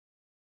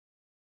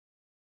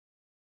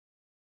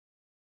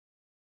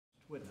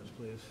Witness,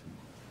 please.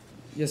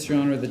 Yes, Your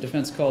Honor. The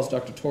defense calls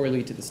Dr. Tory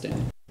Lee to the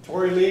stand.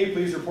 Tory Lee,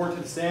 please report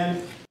to the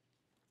stand.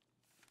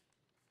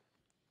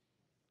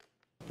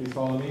 Please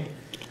follow me.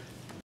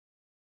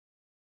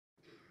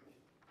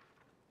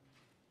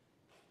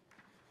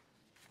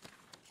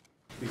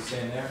 Please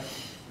stand there.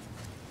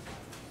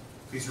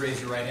 Please raise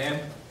your right hand.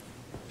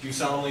 Do you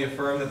solemnly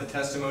affirm that the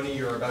testimony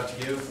you are about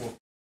to give will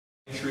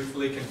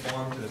truthfully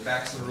conform to the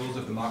facts and rules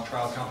of the mock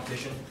trial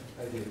competition?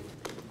 I do.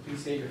 Please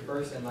state your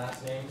first and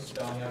last name,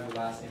 spelling out your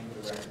last name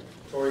for the record.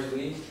 Tory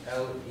Lee,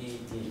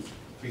 L-E-D.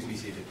 Please be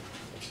seated.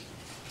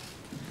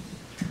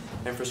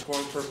 And for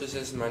scoring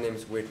purposes, my name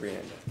is Wade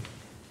Rianda.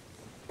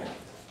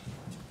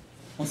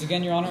 Once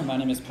again, Your Honor, my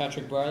name is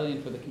Patrick Briley,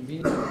 and for the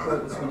convenience of the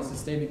court, this witness's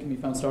statement can be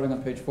found starting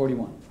on page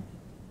 41.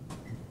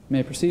 May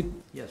I proceed?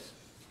 Yes.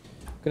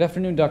 Good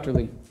afternoon, Dr.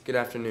 Lee. Good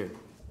afternoon.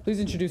 Please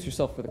introduce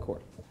yourself for the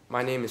court.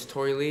 My name is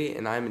Tory Lee,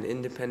 and I am an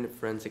independent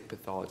forensic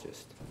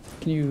pathologist.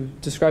 Can you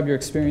describe your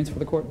experience for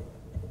the court?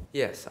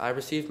 Yes, I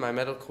received my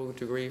medical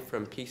degree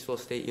from Peaksville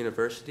State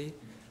University.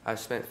 I've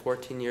spent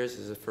 14 years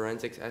as a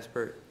forensics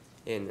expert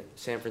in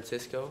San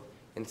Francisco,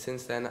 and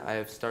since then I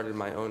have started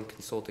my own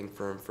consulting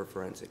firm for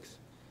forensics.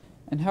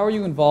 And how are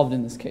you involved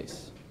in this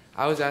case?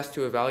 I was asked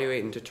to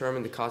evaluate and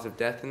determine the cause of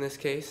death in this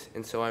case,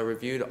 and so I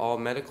reviewed all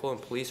medical and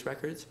police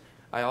records.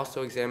 I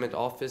also examined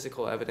all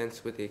physical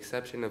evidence with the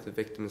exception of the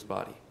victim's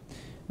body.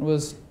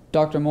 Was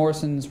Dr.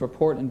 Morrison's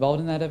report involved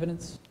in that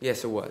evidence?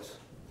 Yes, it was.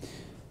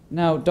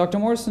 Now, Dr.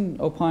 Morrison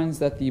opines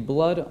that the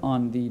blood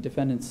on the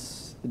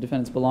defendant's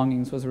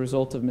belongings was a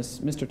result of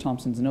Mr.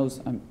 Thompson's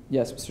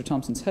Mr.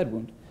 Thompson's head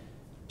wound.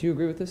 Do you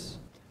agree with this?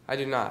 I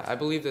do not. I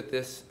believe that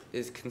this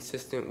is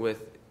consistent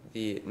with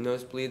the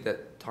nosebleed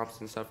that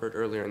Thompson suffered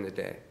earlier in the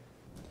day.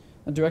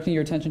 Now, directing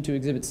your attention to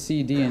Exhibits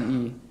C, D,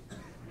 and E,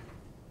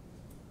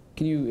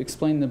 can you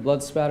explain the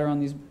blood spatter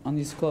on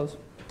these clothes?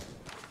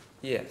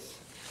 Yes.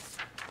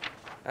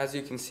 As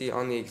you can see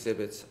on the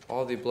exhibits,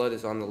 all the blood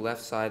is on the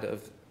left side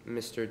of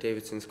Mr.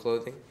 Davidson's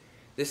clothing.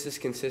 This is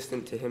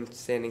consistent to him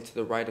standing to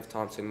the right of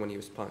Thompson when he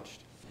was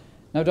punched.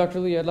 Now, Dr.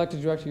 Lee, I'd like to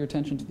direct your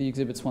attention to the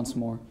exhibits once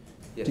more.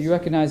 Yes. Do you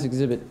recognize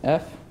Exhibit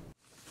F?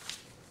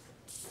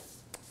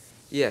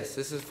 Yes,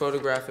 this is a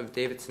photograph of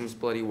Davidson's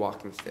bloody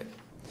walking stick.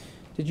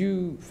 Did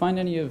you find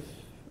any of...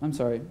 I'm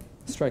sorry,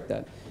 strike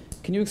that.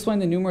 Can you explain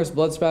the numerous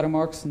blood spatter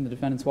marks in the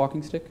defendant's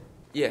walking stick?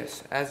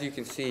 Yes, as you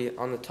can see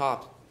on the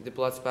top, the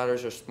blood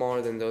spatters are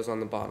smaller than those on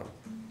the bottom.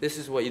 This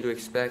is what you'd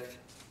expect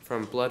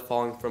from blood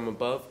falling from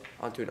above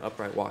onto an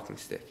upright walking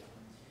stick.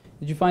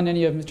 Did you find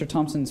any of Mr.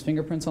 Thompson's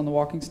fingerprints on the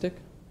walking stick?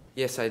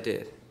 Yes, I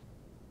did.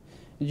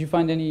 Did you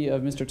find any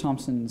of Mr.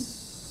 Thompson's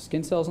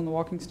skin cells on the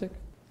walking stick?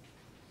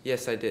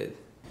 Yes, I did.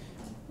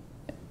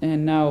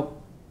 And now,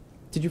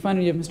 did you find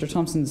any of Mr.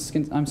 Thompson's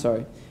skin... I'm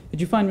sorry. Did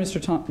you find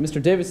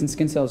Mr. Davidson's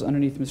skin cells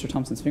underneath Mr.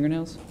 Thompson's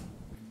fingernails?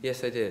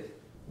 Yes, I did.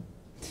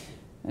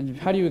 And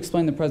how do you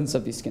explain the presence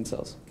of these skin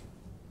cells?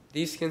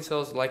 These skin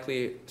cells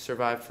likely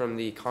survived from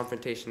the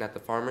confrontation at the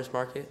farmer's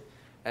market,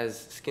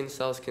 as skin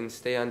cells can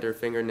stay under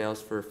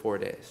fingernails for 4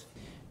 days.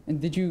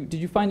 And did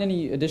you find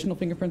any additional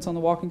fingerprints on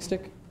the walking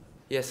stick?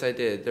 Yes, I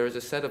did. There was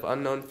a set of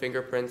unknown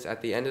fingerprints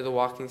at the end of the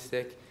walking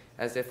stick,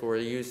 as if it were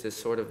used as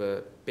sort of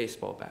a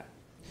baseball bat.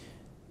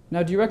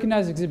 Now, do you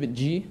recognize Exhibit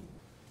G?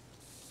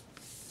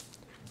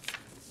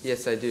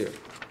 Yes, I do.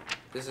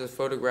 This is a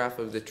photograph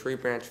of the tree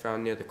branch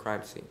found near the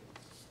crime scene.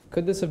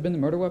 Could this have been the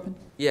murder weapon?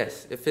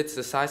 Yes, it fits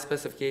the size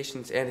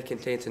specifications and it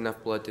contains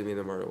enough blood to be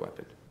the murder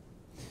weapon.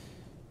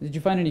 Did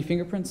you find any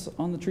fingerprints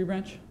on the tree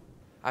branch?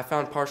 I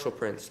found partial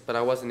prints, but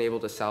I wasn't able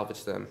to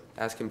salvage them,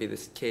 as can be the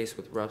case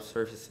with rough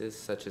surfaces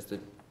such as the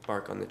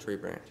bark on the tree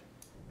branch.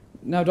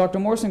 Now, Dr.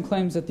 Morrison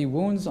claims that the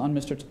wounds on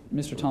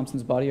Mr.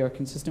 Thompson's body are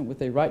consistent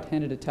with a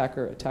right-handed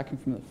attacker attacking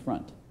from the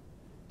front.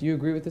 Do you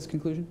agree with this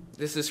conclusion?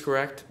 This is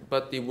correct,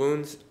 but the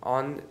wounds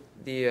on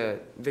the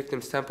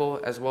victim's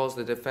temple, as well as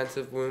the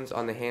defensive wounds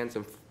on the hands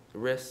and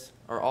wrists,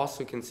 are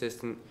also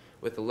consistent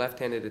with the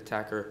left-handed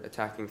attacker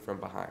attacking from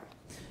behind.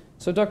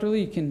 So, Dr.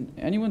 Lee, can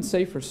anyone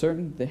say for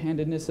certain the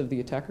handedness of the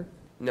attacker?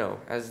 No,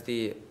 as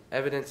the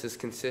evidence is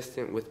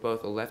consistent with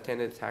both a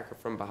left-handed attacker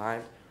from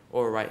behind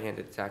or a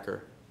right-handed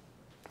attacker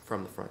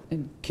from the front.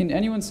 And can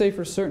anyone say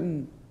for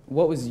certain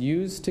what was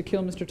used to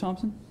kill Mr.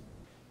 Thompson?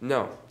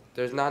 No,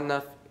 there's not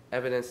enough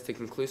evidence to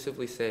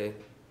conclusively say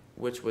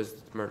which was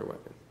the murder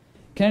weapon.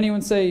 Can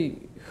anyone say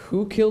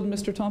who killed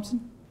Mr.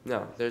 Thompson?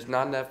 No, there's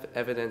not enough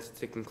evidence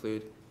to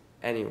conclude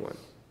anyone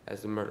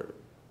as the murderer.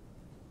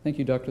 Thank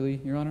you, Dr.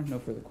 Lee. Your Honor, no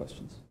further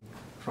questions.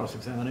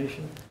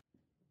 Cross-examination.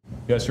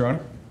 Yes, Your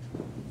Honor.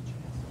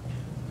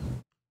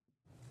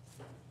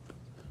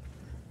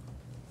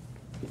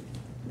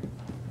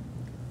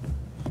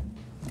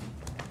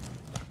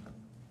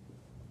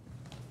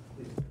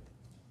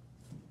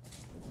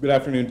 Good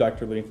afternoon,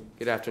 Dr. Lee.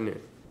 Good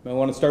afternoon. I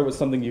want to start with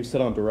something you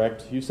said on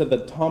direct. You said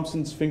that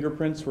Thompson's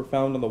fingerprints were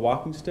found on the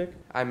walking stick?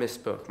 I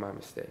misspoke, my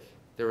mistake.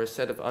 There were a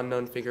set of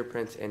unknown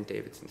fingerprints and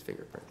Davidson's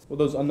fingerprints. Well,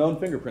 those unknown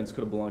fingerprints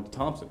could have belonged to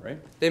Thompson, right?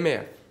 They may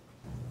have.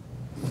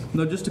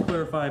 No, just to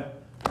clarify,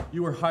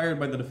 you were hired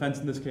by the defense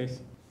in this case?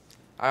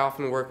 I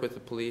often work with the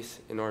police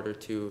in order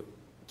to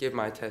give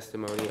my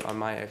testimony on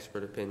my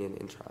expert opinion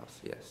in trials,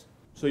 yes.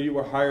 So you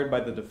were hired by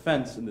the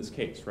defense in this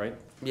case, right?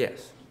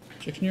 Yes.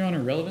 Objection, Your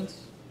Honor.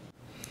 Relevance?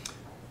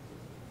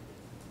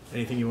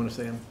 Anything you want to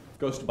say on?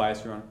 Goes to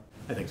bias, Your Honor.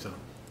 I think so.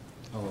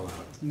 I'll allow it.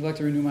 Would you like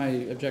to renew my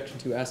objection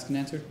to ask and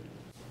answer?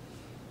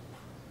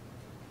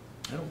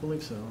 I don't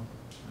believe so.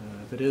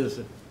 If it is,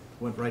 it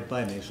went right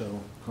by me, so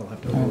I'll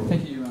have to All right, overrule.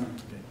 thank you, Your Honor.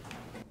 Okay.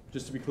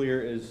 Just to be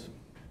clear, is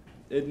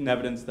it in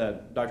evidence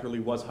that Dr. Lee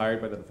was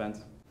hired by the defense?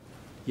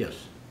 Yes.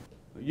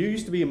 You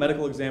used to be a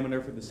medical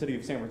examiner for the city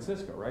of San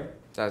Francisco, right?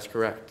 That's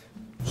correct.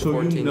 So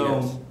 14 you know,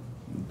 years.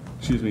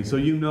 excuse me, so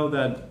you know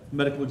that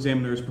medical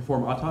examiners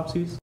perform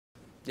autopsies?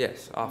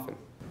 Yes, often.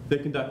 They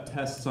conduct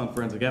tests on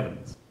forensic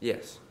evidence.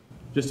 Yes.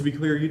 Just to be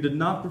clear, you did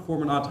not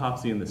perform an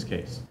autopsy in this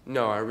case.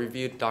 No, I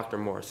reviewed Dr.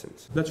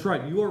 Morrison's. That's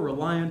right, you are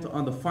reliant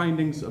on the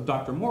findings of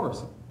Dr.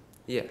 Morrison.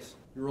 Yes.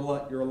 You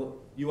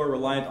are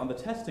reliant on the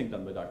testing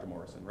done by Dr.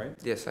 Morrison, right?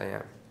 Yes, I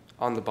am.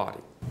 On the body.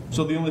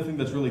 So the only thing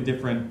that's really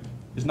different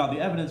is not the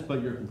evidence,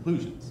 but your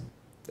conclusions.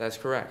 That's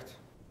correct.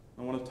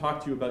 I want to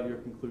talk to you about your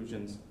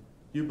conclusions.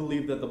 You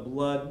believe that the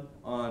blood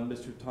on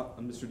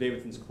Mr.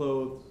 Davidson's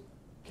clothes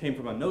came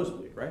from a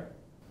nosebleed, right?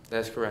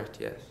 That's correct,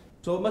 yes.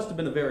 So it must have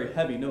been a very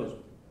heavy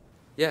nosebleed.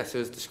 Yes, it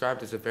was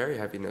described as a very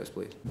heavy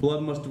nosebleed.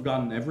 Blood must have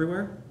gotten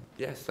everywhere?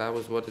 Yes, that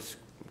was what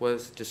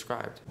was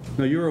described.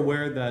 Now you're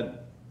aware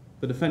that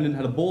the defendant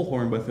had a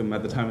bullhorn with him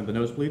at the time of the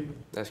nosebleed?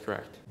 That's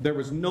correct. There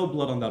was no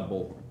blood on that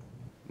bullhorn.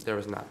 There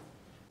was not.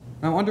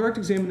 Now on direct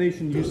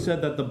examination, you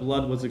said that the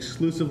blood was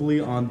exclusively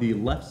on the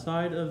left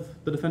side of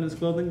the defendant's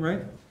clothing,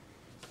 right?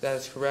 That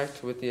is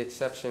correct, with the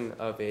exception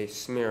of a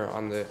smear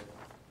on the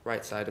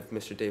right side of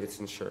Mr.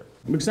 Davidson's shirt.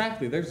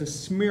 Exactly, there's a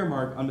smear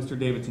mark on Mr.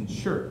 Davidson's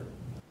shirt.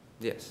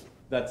 Yes.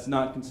 That's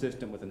not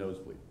consistent with a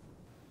nosebleed.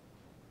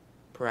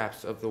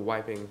 Perhaps of the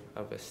wiping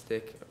of a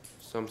stick of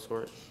some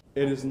sort.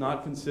 It is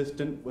not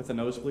consistent with a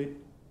nosebleed?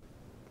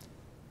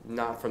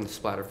 Not from the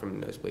splatter from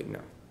the nosebleed, no.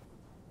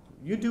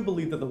 You do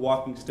believe that the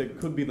walking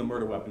stick could be the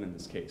murder weapon in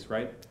this case,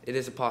 right? It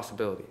is a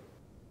possibility.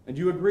 And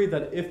you agree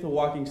that if the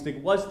walking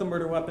stick was the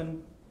murder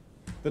weapon,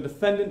 the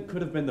defendant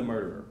could have been the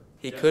murderer?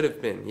 He could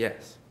have been,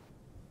 yes.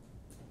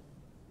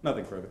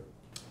 Nothing further.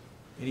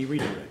 Any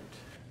redirect?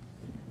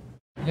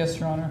 Yes,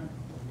 Your Honor.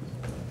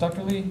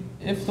 Dr. Lee,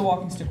 if the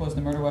walking stick was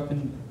the murder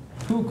weapon,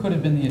 who could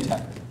have been the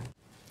attacker?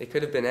 It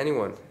could have been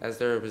anyone, as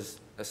there was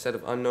a set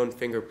of unknown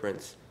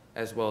fingerprints,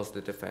 as well as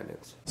the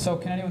defendant's. So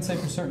can anyone say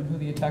for certain who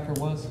the attacker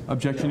was?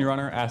 Objection, Your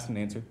Honor. Asked and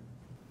answered.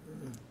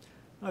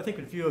 I think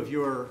in view of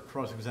your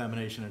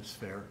cross-examination, it's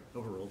fair.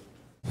 Overruled.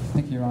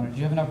 Thank you, Your Honor. Did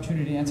you have an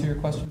opportunity to answer your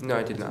question? No,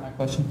 I did not. My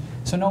question.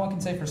 So no one can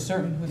say for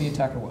certain who the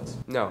attacker was?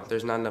 No,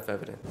 there's not enough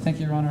evidence. Thank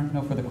you, Your Honor.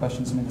 No further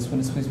questions. May this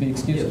witness please be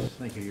excused.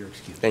 Thank you. You're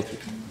excused. Thank you.